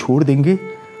मुझे छोड़ देंगे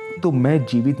तो मैं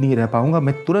जीवित नहीं रह पाऊंगा,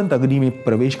 मैं तुरंत अग्नि में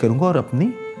प्रवेश करूंगा और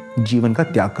अपने जीवन का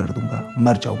त्याग कर दूंगा,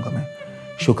 मर जाऊंगा मैं।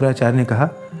 शुक्राचार्य ने कहा,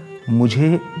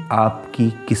 मुझे आपकी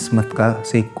किस्मत का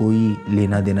से कोई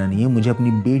लेना देना नहीं है, मुझे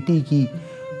अपनी बेटी की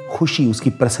खुशी, उसकी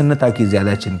प्रसन्नता की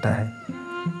ज़्यादा चिंता है,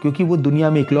 क्योंकि वो दुनिया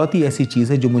में इकलौती ऐसी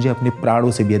चीज़ है जो मुझे अपने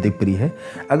प्राणों से भी अधिक प्रिय है।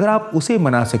 अगर आप उसे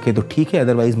मना सके तो ठीक है,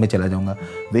 अदरवाइज मैं चला जाऊंगा।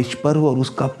 विश्वपर्व और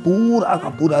उसका पूरा का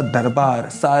पूरा दरबार,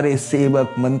 सारे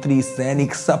सेवक, मंत्री,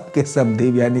 सैनिक, सब के सब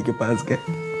देवयानी के पास गए।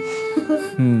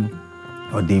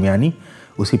 और देवयानी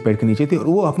उसी पेड़ के नीचे थी और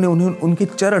वो उनके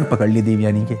चरण पकड़ लिए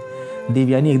देवयानी के।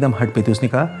 देवयानी एकदम हट पे थी। उसने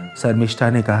कहा, शर्मिष्ठा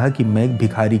ने कहा कि मैं एक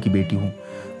भिखारी की बेटी हूँ,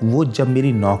 वो जब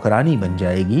मेरी नौकरानी बन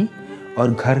जाएगी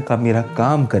और घर का मेरा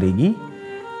काम करेगी,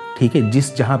 ठीक है,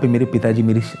 जहाँ पे मेरे पिताजी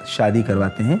मेरी शादी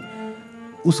करवाते हैं,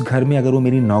 उस घर में अगर वो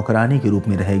मेरी नौकरानी के रूप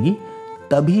में रहेगी,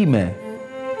 तभी मैं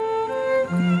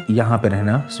यहाँ पे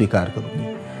रहना स्वीकार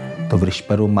करूँगी। तो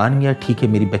वृषपर्व मान गया, ठीक है,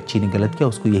 मेरी बच्ची ने गलत किया,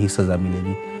 उसको यही सज़ा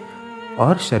मिलेगी।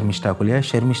 और शर्मिष्ठा को लिया।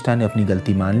 शर्मिष्ठा ने अपनी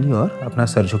गलती मान ली और अपना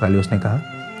सर झुका लिया। उसने कहा,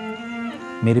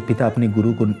 मेरे पिता अपने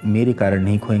गुरु को मेरे कारण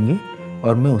नहीं खोएंगे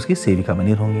और मैं उसकी सेविका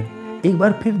बनी रहूँगी। एक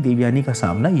बार फिर देवयानी का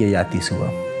सामना ययाति से हुआ।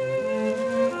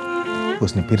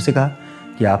 उसने फिर से कहा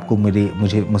कि आपको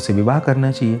मुझसे विवाह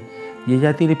करना चाहिए।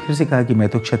 ययाति ने फिर से कहा कि मैं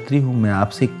तो क्षत्रिय हूँ, मैं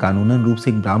आपसे कानूनन रूप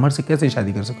से एक ब्राह्मण से कैसे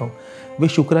शादी कर सका हूँ। वे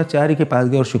शुक्राचार्य के पास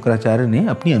गए और शुक्राचार्य ने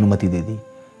अपनी अनुमति दे दी।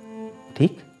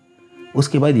 ठीक,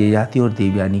 उसके बाद ययाति और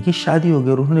देवयानी की शादी हो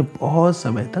गई और उन्होंने बहुत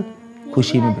समय तक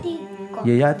खुशी में।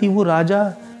 ययाति वो राजा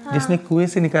जिसने कुएं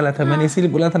से निकाला था, मैंने इसीलिए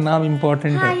बोला था नाम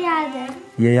इम्पोर्टेंट है। याद है।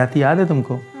 ययाति याद है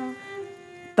तुमको?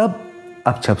 तब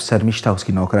अब जब शर्मिष्ठा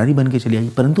उसकी नौकरानी बन के चली आई,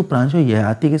 परंतु प्रांशु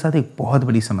ययाति के साथ एक बहुत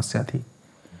बड़ी समस्या थी।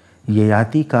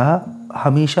 ययाति का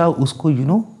हमेशा उसको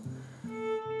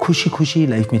खुशी खुशी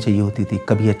लाइफ में चाहिए होती थी।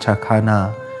 कभी अच्छा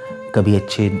खाना, कभी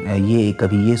अच्छे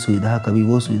कभी ये सुविधा, कभी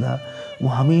वो सुविधा। वो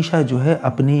हमेशा जो है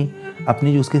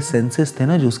अपने जो उसके सेंसेस थे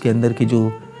ना, जो उसके अंदर की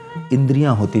जो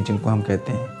इंद्रियां होती जिनको हम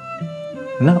कहते हैं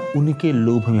ना, उनके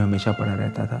लोभ में हमेशा पड़ा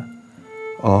रहता था।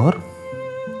 और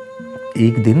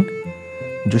एक दिन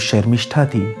जो शर्मिष्ठा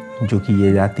थी, जो कि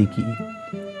ययाति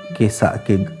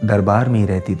के दरबार में ही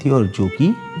रहती थी और जो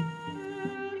कि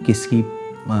किसकी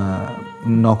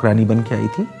नौकरानी बन के आई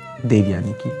थी,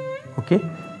 देवयानी की, ओके,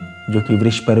 जो कि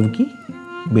वृषपर्व की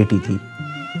बेटी थी,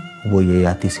 वो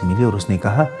ययाति से मिली और उसने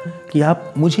कहा कि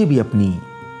आप मुझे भी अपनी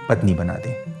पत्नी बना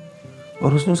दें।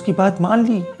 और उसने उसकी बात मान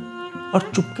ली और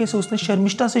चुपके से उसने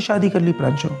शर्मिष्ठा से शादी कर ली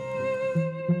प्रांशु,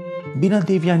 बिना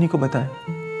देवयानी को बताए।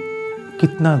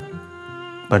 कितना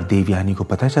पर देवयानी को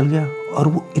पता चल गया और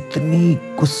वो इतनी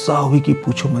गुस्सा हुई कि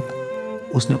पूछो मत।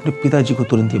 उसने अपने पिताजी को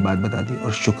तुरंत ये बात बता दी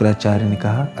और शुक्राचार्य ने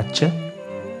कहा, अच्छा,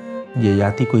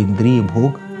 ययाति को इंद्रिय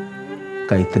भोग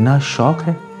का इतना शौक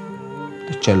है,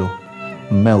 तो चलो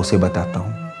मैं उसे बताता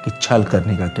हूँ कि छल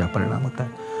करने का क्या परिणाम होता है।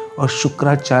 और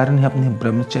शुक्राचार्य ने अपने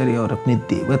ब्रह्मचर्य और अपने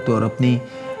देवत्व और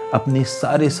अपने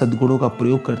सारे सद्गुणों का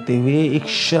प्रयोग करते हुए एक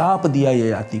श्राप दिया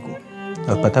ययाति को।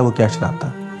 और पता है वो क्या श्राप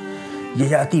था?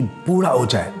 ययाति बूढ़ा हो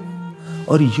जाए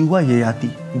और युवा ययाति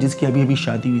जिसकी अभी अभी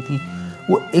शादी हुई थी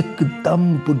वो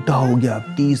एकदम बुढ़ा हो गया,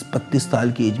 30-32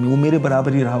 साल की एज में। वो मेरे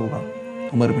बराबर ही रहा होगा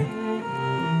उम्र में,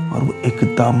 और वो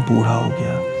एकदम बूढ़ा हो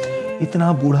गया,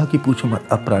 इतना बूढ़ा कि पूछो मत।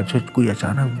 अपराध कोई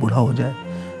अचानक बूढ़ा हो जाए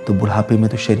तो बुढ़ापे में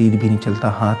तो शरीर भी नहीं चलता,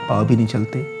 हाथ पाँव भी नहीं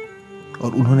चलते।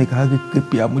 और उन्होंने कहा कि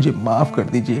कृपया मुझे माफ़ कर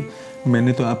दीजिए,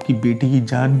 मैंने तो आपकी बेटी की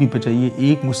जान भी बचाई है,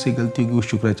 एक मुझसे गलती होगी। वो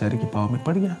शुक्राचार्य के पाँव में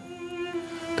पड़ गया।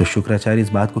 तो शुक्राचार्य इस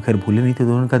बात को खैर भूले नहीं थे। तो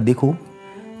उन्होंने कहा, देखो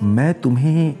मैं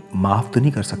तुम्हें माफ़ तो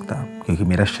नहीं कर सकता, क्योंकि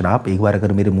मेरा श्राप एक बार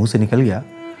अगर मेरे मुंह से निकल गया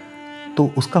तो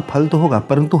उसका फल तो होगा,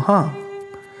 परंतु हाँ,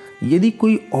 यदि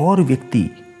कोई और व्यक्ति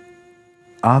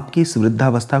आपकी इस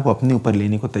वृद्धावस्था को अपने ऊपर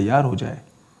लेने को तैयार हो जाए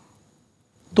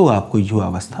तो आपको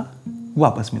युवावस्था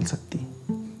वापस मिल सकती है।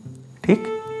 ठीक,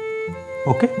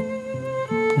 ओके,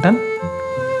 डन।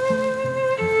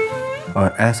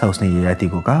 और ऐसा उसने ययाति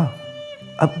को कहा।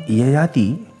 अब ययाति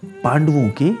पांडवों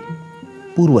के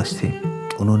पूर्वज थे,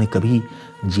 उन्होंने कभी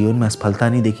जीवन में असफलता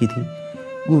नहीं देखी थी।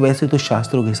 वो वैसे तो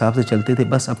शास्त्रों के हिसाब से चलते थे,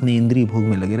 बस अपने इंद्रिय भोग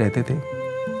में लगे रहते थे।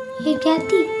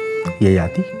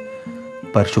 ययाति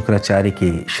पर शुक्राचार्य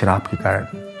के श्राप के कारण,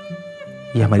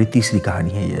 ये हमारी तीसरी कहानी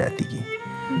है ययाति की।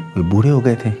 वे बूढ़े हो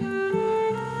गए थे।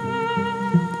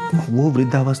 वो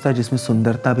वृद्धावस्था जिसमें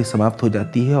सुंदरता भी समाप्त हो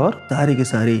जाती है और सारे के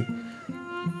सारे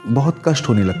बहुत कष्ट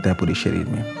होने लगता है पूरे शरीर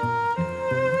में।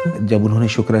 जब उन्होंने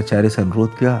शुक्राचार्य से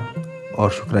अनुरोध किया और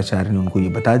शुक्राचार्य ने उनको ये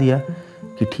बता दिया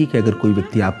कि ठीक है, अगर कोई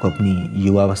व्यक्ति आपको अपनी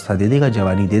युवावस्था दे देगा,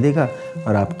 जवानी दे देगा,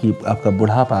 और आपका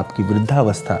बुढ़ापा, आपकी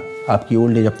वृद्धावस्था, आपकी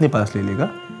ओल्ड एज अपने पास ले लेगा,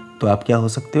 तो आप क्या हो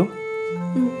सकते हो?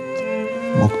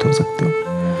 मुक्त हो सकते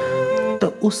हो। तो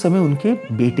उस समय उनके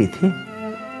बेटे थे।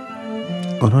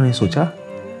 उन्होंने सोचा,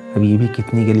 अब ये भी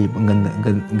कितनी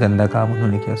गंदा काम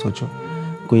उन्होंने किया। सोचो,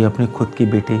 कोई अपने खुद के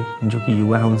बेटे जो कि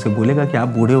युवा है उनसे बोलेगा कि आप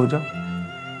बूढ़े हो जाओ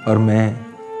और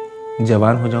मैं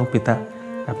जवान हो जाऊं। पिता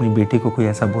अपनी बेटी को कोई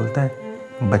ऐसा बोलता है?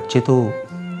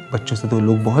 बच्चों से तो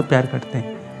लोग बहुत प्यार करते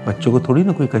हैं, बच्चों को थोड़ी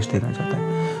ना कोई कष्ट देना चाहता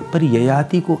है। पर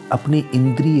ययाति को अपने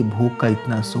इंद्रिय भोग का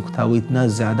इतना सुख था, वो इतना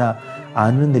ज़्यादा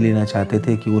आनंद लेना चाहते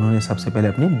थे कि उन्होंने सबसे पहले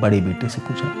अपने बड़े बेटे से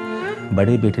पूछा।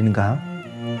 बड़े बेटे ने कहा,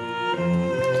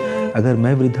 अगर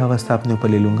मैं वृद्धावस्था अपने ऊपर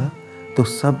ले लूँगा तो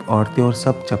सब औरतें और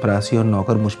सब चपरासी और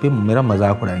नौकर मुझ पे मेरा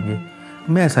मजाक उड़ाएंगे,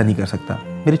 मैं ऐसा नहीं कर सकता।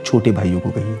 मेरे छोटे भाइयों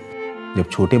को कहिए।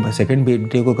 जब सेकंड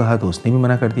बेटे को कहा तो उसने भी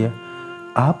मना कर दिया।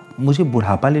 आप मुझे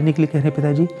बुढ़ापा लेने के लिए कह रहे हैं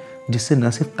पिताजी, जिससे न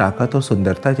सिर्फ ताकत और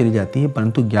सुंदरता चली जाती है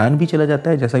परंतु ज्ञान भी चला जाता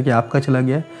है, जैसा कि आपका चला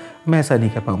गया है। मैं ऐसा नहीं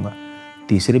कर पाऊंगा।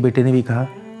 तीसरे बेटे ने भी कहा,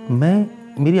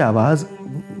 मेरी आवाज़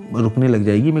रुकने लग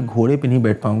जाएगी, मैं घोड़े पे नहीं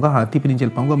बैठ पाऊंगा, हाथी पे नहीं चल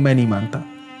पाऊंगा, मैं नहीं मानता।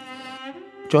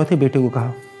 चौथे बेटे को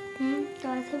कहा,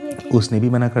 उसने भी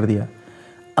मना कर दिया।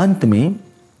 अंत में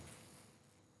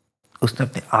उसने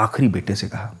अपने आखिरी बेटे से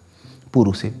कहा,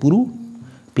 पुरु से। पुरु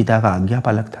पिता का आज्ञा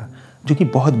पालक था, जो कि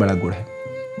बहुत बड़ा गुण है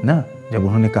ना। जब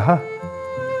उन्होंने कहा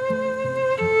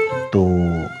तो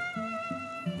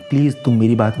प्लीज़ तुम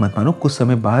मेरी बात मत मानो, कुछ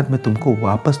समय बाद मैं तुमको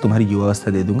वापस तुम्हारी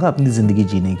युवावस्था दे दूंगा अपनी ज़िंदगी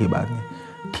जीने के बाद में।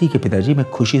 ठीक है पिताजी, मैं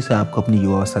खुशी से आपको अपनी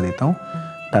युवावस्था देता हूँ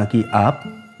ताकि आप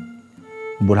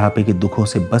बुढ़ापे के दुखों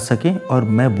से बच सकें और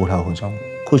मैं बूढ़ा हो जाऊँ,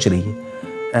 खुश रहिए।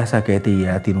 ऐसा कहते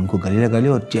ययाति ने उनको गले लगा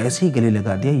लिया और जैसे ही गले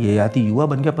लगा दिया ययाति युवा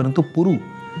बन गया, परंतु पुरु,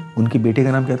 उनके बेटे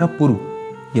का नाम क्या था? पुरु।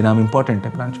 ये नाम इंपॉर्टेंट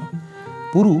है प्रांशु।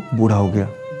 पुरु बूढ़ा हो गया।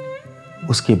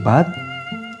 उसके बाद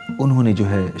उन्होंने जो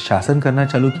है शासन करना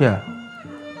चालू किया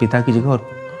पिता की जगह, और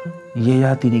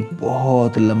ययाति ने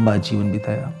बहुत लंबा जीवन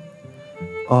बिताया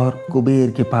और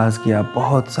कुबेर के पास गया।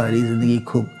 बहुत सारी जिंदगी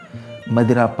खूब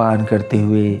मदिरा पान करते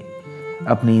हुए,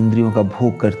 अपनी इंद्रियों का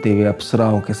भोग करते हुए,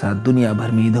 अप्सराओं के साथ दुनिया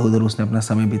भर में इधर उधर उसने अपना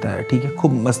समय बिताया। ठीक है,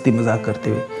 खूब मस्ती मजाक करते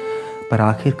हुए, पर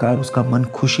आखिरकार उसका मन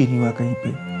खुश ही नहीं हुआ कहीं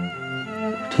पे।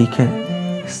 ठीक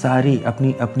है, सारी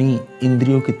अपनी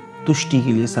इंद्रियों की तुष्टि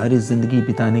के लिए सारी जिंदगी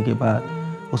बिताने के बाद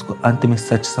उसको अंत में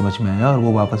सच समझ में आया और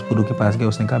वो वापस पुरु के पास गया।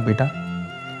 उसने कहा, बेटा,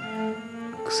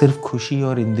 सिर्फ खुशी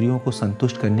और इंद्रियों को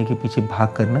संतुष्ट करने के पीछे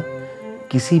भाग करना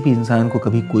किसी भी इंसान को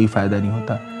कभी कोई फायदा नहीं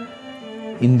होता।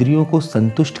 इंद्रियों को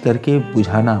संतुष्ट करके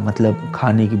बुझाना, मतलब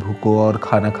खाने की भूख को और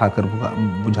खाना खाकर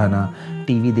बुझाना,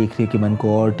 टीवी देखने के मन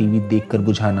को और टीवी देखकर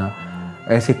बुझाना,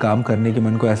 ऐसे काम करने के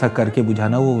मन को ऐसा करके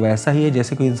बुझाना, वो वैसा ही है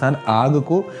जैसे कोई इंसान आग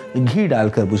को घी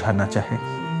डालकर बुझाना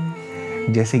चाहे।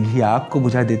 जैसे घी आग को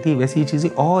बुझा देती है, वैसे ये चीज़ें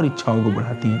और इच्छाओं को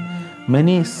बढ़ाती हैं।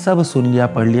 मैंने सब सुन लिया,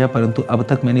 पढ़ लिया, परंतु अब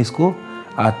तक मैंने इसको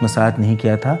आत्मसात नहीं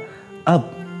किया था।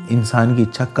 अब इंसान की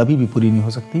इच्छा कभी भी पूरी नहीं हो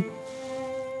सकती।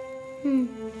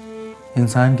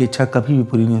 इंसान की इच्छा कभी भी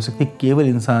पूरी नहीं हो सकती। केवल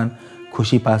इंसान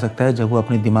खुशी पा सकता है जब वो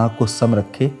अपने दिमाग को सम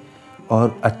रखे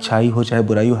और अच्छाई हो चाहे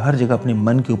बुराई हो, हर जगह अपने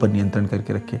मन के ऊपर नियंत्रण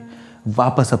करके रखे।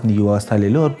 वापस अपनी युवावस्था ले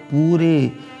लो और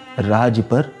पूरे राज्य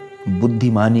पर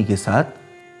बुद्धिमानी के साथ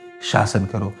शासन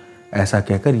करो। ऐसा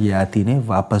कहकर ययाति ने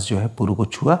वापस जो है पुरु को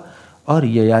छुआ और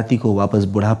ययाति को वापस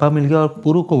बुढ़ापा मिल गया और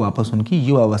पुरु को वापस उनकी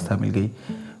युवावस्था मिल गई।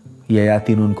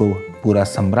 ययाति ने उनको पूरा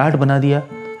सम्राट बना दिया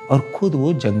और खुद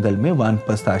वो जंगल में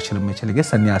वानप्रस्थ आश्रम में चले गए,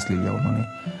 संन्यास ले लिया उन्होंने।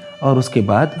 और उसके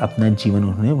बाद अपना जीवन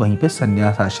उन्होंने वहीं पे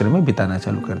संन्यास आश्रम में बिताना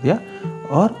चालू कर दिया।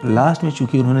 और लास्ट में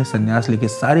चूंकि उन्होंने संन्यास लेके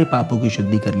सारे पापों की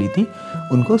शुद्धि कर ली थी,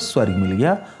 उनको स्वर्ग मिल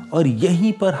गया। और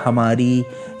यहीं पर हमारी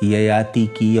ययाति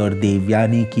की और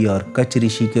देवयानी की और कच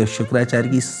ऋषि की और शुक्राचार्य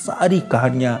की सारी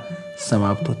कहानियाँ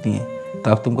समाप्त होती हैं।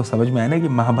 तो अब तुमको समझ में आया ना कि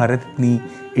महाभारत इतनी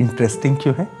इंटरेस्टिंग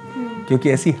क्यों है, क्योंकि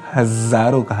ऐसी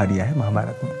हजारों कहानियाँ हैं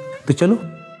महाभारत में। तो चलो,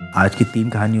 आज की 3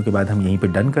 कहानियों के बाद हम यहीं पे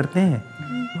डन करते हैं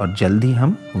और जल्दी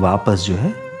हम वापस जो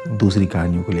है दूसरी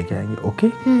कहानियों को लेके आएंगे। Okay,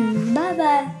 bye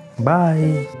bye.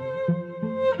 बाय।